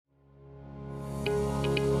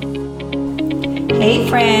Hey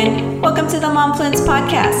friend, welcome to the Momfluence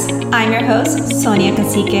podcast. I'm your host, Sonia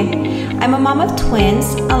Cacique. I'm a mom of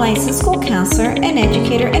twins, a licensed school counselor, an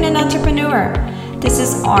educator, and an entrepreneur. This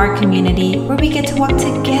is our community where we get to walk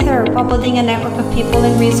together while building a network of people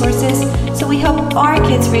and resources so we help our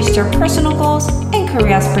kids reach their personal goals and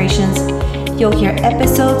career aspirations. You'll hear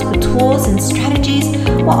episodes with tools and strategies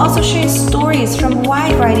while also sharing stories from a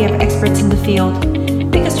wide variety of experts in the field.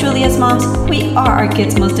 Because truly as moms, we are our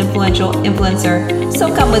kids' most influential influencer.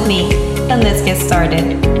 So come with me and let's get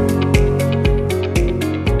started.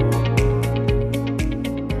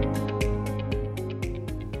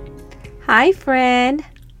 Hi friend,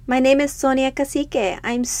 my name is Sonia Cacique.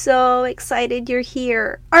 I'm so excited you're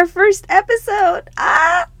here. Our first episode.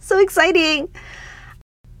 So exciting.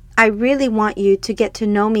 I really want you to get to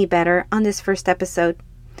know me better on this first episode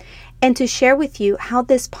and to share with you how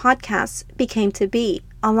this podcast became to be,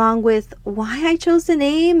 along with why I chose the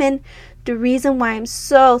name and the reason why I'm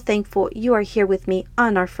so thankful you are here with me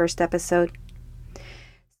on our first episode.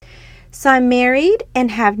 So I'm married and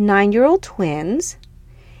have 9-year-old twins.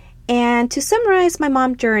 And to summarize my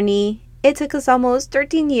mom journey, it took us almost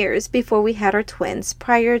 13 years before we had our twins.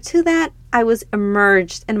 Prior to that, I was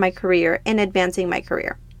immersed in my career and advancing my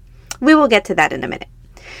career. We will get to that in a minute.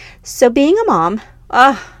 So being a mom,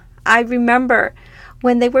 I remember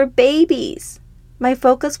when they were babies, my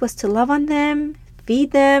focus was to love on them,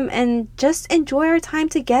 feed them, and just enjoy our time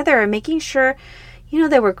together, making sure,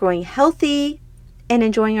 they were growing healthy and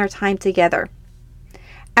enjoying our time together.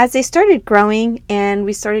 As they started growing and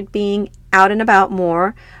we started being out and about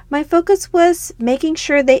more, my focus was making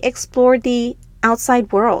sure they explored the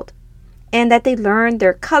outside world and that they learned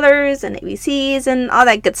their colors and ABCs and all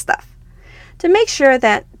that good stuff to make sure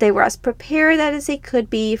that they were as prepared as they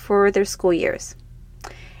could be for their school years.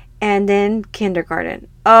 And then kindergarten.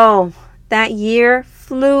 Oh, that year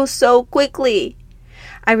flew so quickly.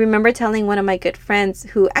 I remember telling one of my good friends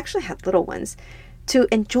who actually had little ones to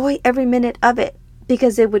enjoy every minute of it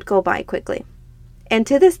because it would go by quickly. And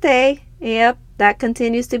to this day, that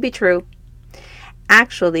continues to be true.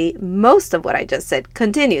 Actually, most of what I just said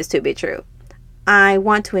continues to be true. I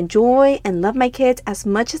want to enjoy and love my kids as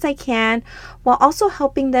much as I can while also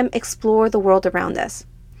helping them explore the world around us.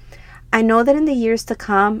 I know that in the years to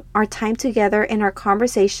come, our time together and our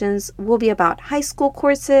conversations will be about high school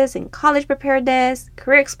courses and college preparedness,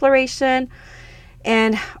 career exploration,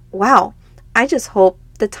 and wow, I just hope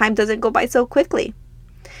the time doesn't go by so quickly.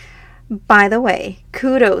 By the way,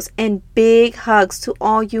 kudos and big hugs to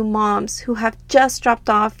all you moms who have just dropped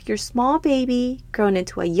off your small baby, grown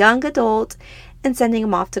into a young adult, and sending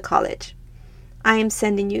them off to college. I am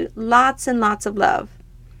sending you lots and lots of love.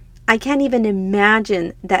 I can't even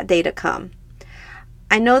imagine that day to come.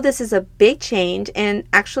 I know this is a big change, and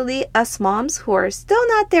actually us moms who are still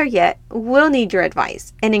not there yet will need your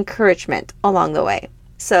advice and encouragement along the way.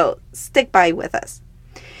 So stick by with us.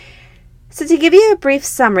 So to give you a brief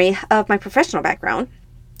summary of my professional background,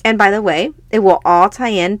 and by the way, it will all tie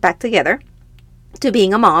in back together to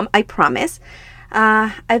being a mom, I promise.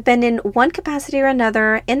 I've been in one capacity or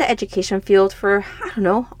another in the education field for,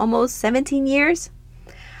 almost 17 years.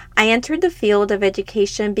 I entered the field of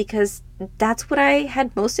education because that's what I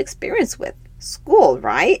had most experience with. School,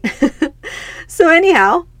 right? So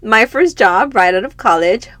anyhow, my first job right out of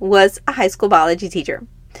college was a high school biology teacher.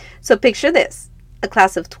 So picture this, a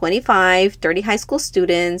class of 25, 30 high school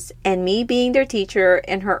students, and me being their teacher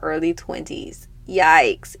in her early 20s.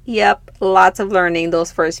 Yikes. Yep, lots of learning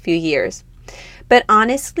those first few years. But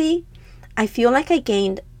honestly, I feel like I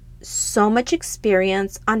gained so much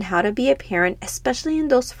experience on how to be a parent, especially in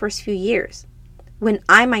those first few years, when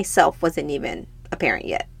I myself wasn't even a parent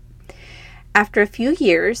yet. After a few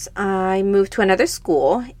years, I moved to another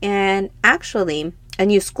school, and actually a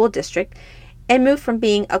new school district, and moved from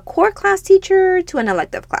being a core class teacher to an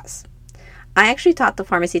elective class. I actually taught the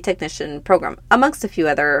pharmacy technician program, amongst a few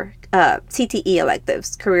other CTE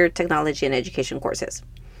electives, career technology and education courses.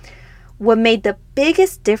 What made the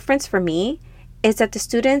biggest difference for me is that the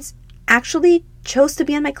students actually chose to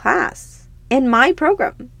be in my class, in my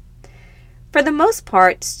program. For the most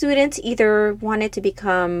part, students either wanted to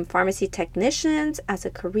become pharmacy technicians as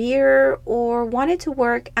a career or wanted to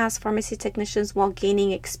work as pharmacy technicians while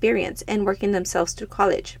gaining experience and working themselves through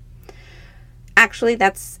college. Actually,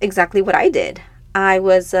 that's exactly what I did. I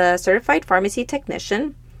was a certified pharmacy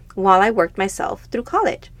technician while I worked myself through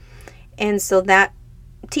college. And so that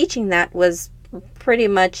teaching that was pretty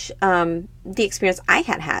much the experience I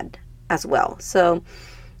had as well. So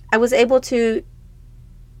I was able to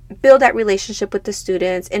build that relationship with the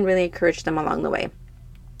students and really encourage them along the way.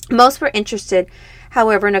 Most were interested,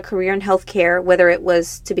 however, in a career in healthcare, whether it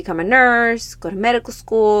was to become a nurse, go to medical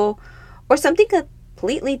school, or something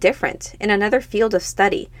completely different in another field of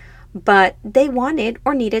study. But they wanted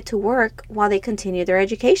or needed to work while they continued their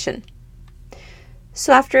education.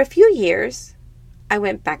 So after a few years, I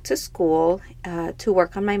went back to school to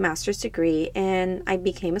work on my master's degree, and I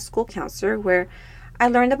became a school counselor where I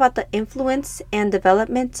learned about the influence and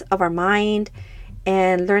development of our mind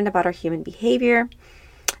and learned about our human behavior.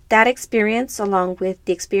 That experience, along with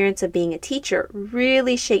the experience of being a teacher,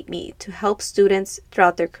 really shaped me to help students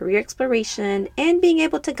throughout their career exploration and being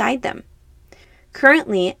able to guide them.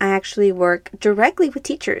 Currently, I actually work directly with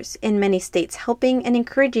teachers in many states, helping and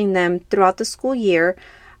encouraging them throughout the school year,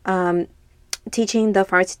 teaching the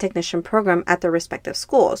pharmacy technician program at their respective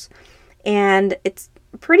schools. And it's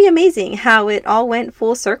pretty amazing how it all went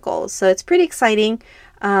full circle. So it's pretty exciting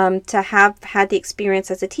to have had the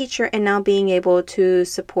experience as a teacher and now being able to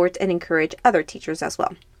support and encourage other teachers as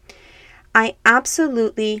well. I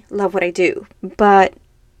absolutely love what I do, but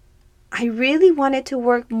I really wanted to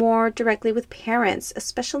work more directly with parents,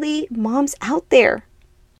 especially moms out there.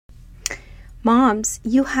 Moms,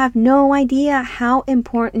 you have no idea how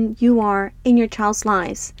important you are in your child's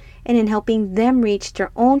lives and in helping them reach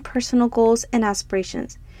their own personal goals and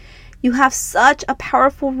aspirations. You have such a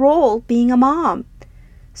powerful role being a mom.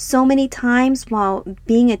 So many times while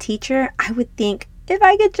being a teacher, I would think, if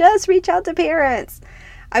I could just reach out to parents,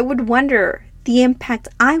 I would wonder the impact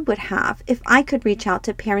I would have if I could reach out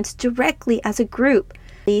to parents directly as a group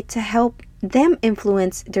to help them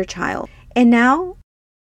influence their child. And now,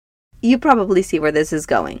 you probably see where this is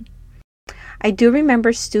going. I do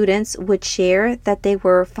remember students would share that they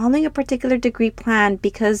were following a particular degree plan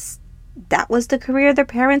because that was the career their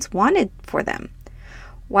parents wanted for them.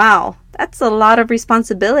 Wow, that's a lot of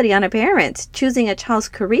responsibility on a parent, choosing a child's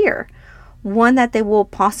career, one that they will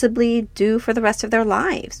possibly do for the rest of their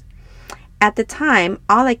lives. At the time,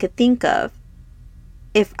 all I could think of,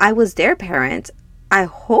 if I was their parent, I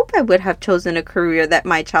hope I would have chosen a career that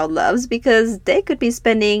my child loves because they could be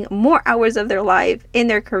spending more hours of their life in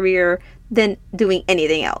their career than doing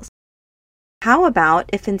anything else. How about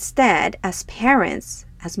if instead, as parents,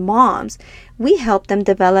 as moms, we help them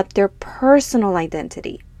develop their personal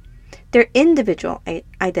identity, their individual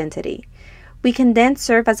identity? We can then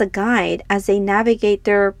serve as a guide as they navigate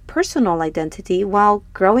their personal identity while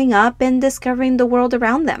growing up and discovering the world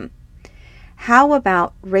around them. How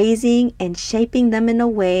about raising and shaping them in a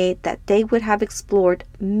way that they would have explored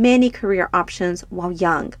many career options while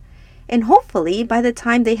young, and hopefully by the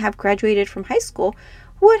time they have graduated from high school,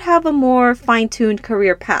 would have a more fine-tuned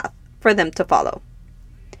career path for them to follow.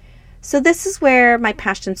 So this is where my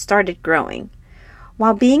passion started growing.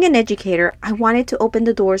 While being an educator, I wanted to open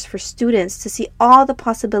the doors for students to see all the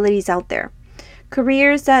possibilities out there,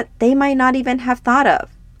 careers that they might not even have thought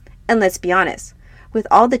of. And let's be honest, with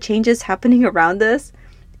all the changes happening around us,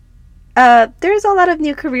 there's a lot of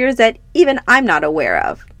new careers that even I'm not aware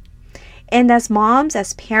of. And as moms,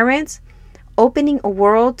 as parents, opening a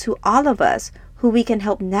world to all of us who we can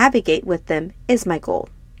help navigate with them is my goal.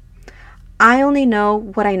 I only know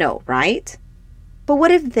what I know, right? But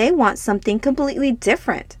what if they want something completely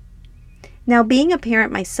different? Now, being a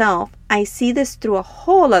parent myself, I see this through a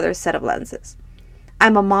whole other set of lenses.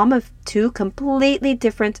 I'm a mom of two completely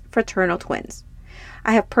different fraternal twins.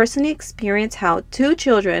 I have personally experienced how two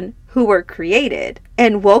children who were created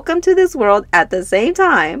and welcomed to this world at the same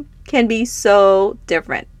time can be so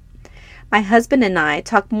different. My husband and I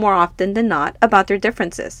talk more often than not about their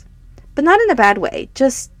differences, but not in a bad way,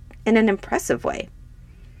 just in an impressive way.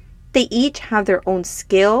 They each have their own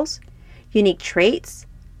skills, unique traits,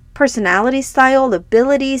 personality style,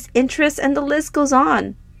 abilities, interests, and the list goes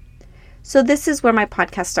on. So this is where my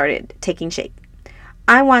podcast started taking shape.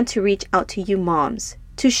 I want to reach out to you moms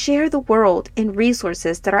to share the world and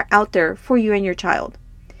resources that are out there for you and your child.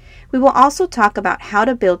 We will also talk about how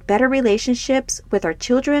to build better relationships with our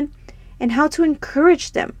children and how to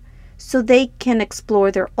encourage them so they can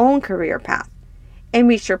explore their own career path and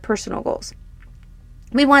reach their personal goals.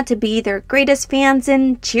 We want to be their greatest fans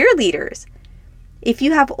and cheerleaders. If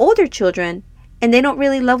you have older children and they don't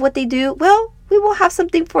really love what they do, well, we will have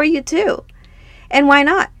something for you too. And why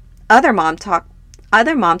not? Other mom talk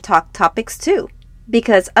topics too.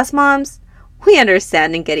 Because us moms, we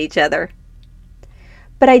understand and get each other.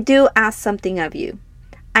 But I do ask something of you.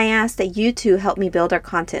 I ask that you too help me build our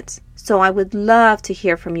content. So I would love to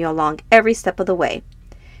hear from you along every step of the way.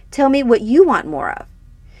 Tell me what you want more of.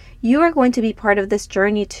 You are going to be part of this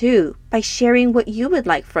journey too by sharing what you would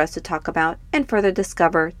like for us to talk about and further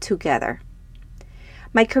discover together.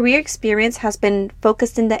 My career experience has been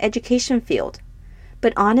focused in the education field,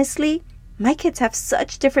 But honestly, my kids have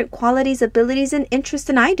such different qualities, abilities, and interests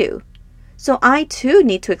than I do. So I too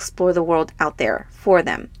need to explore the world out there for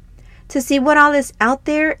them, to see what all is out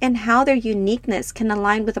there and how their uniqueness can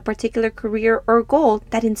align with a particular career or goal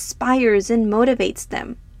that inspires and motivates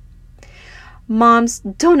them. Moms,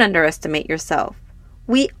 don't underestimate yourself.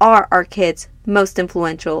 We are our kids' most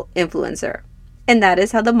influential influencer. And that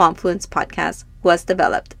is how the Momfluence podcast was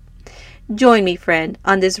developed. Join me, friend,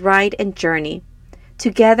 on this ride and journey.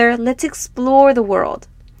 Together, let's explore the world.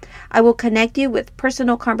 I will connect you with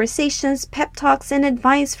personal conversations, pep talks, and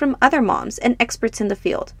advice from other moms and experts in the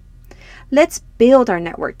field. Let's build our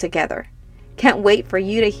network together. Can't wait for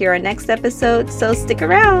you to hear our next episode, so stick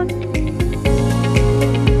around.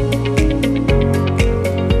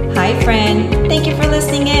 Hi, friend. Thank you for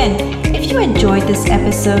listening in. If you enjoyed this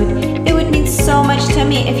episode, it would mean so much to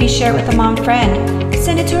me if you share it with a mom friend.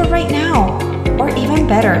 Send it to her right now. Or even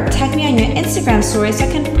better, tag me on your Instagram story so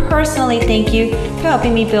I can personally thank you for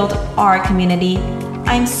helping me build our community.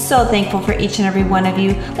 I'm so thankful for each and every one of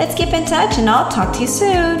you. Let's keep in touch and I'll talk to you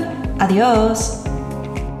soon. Adios.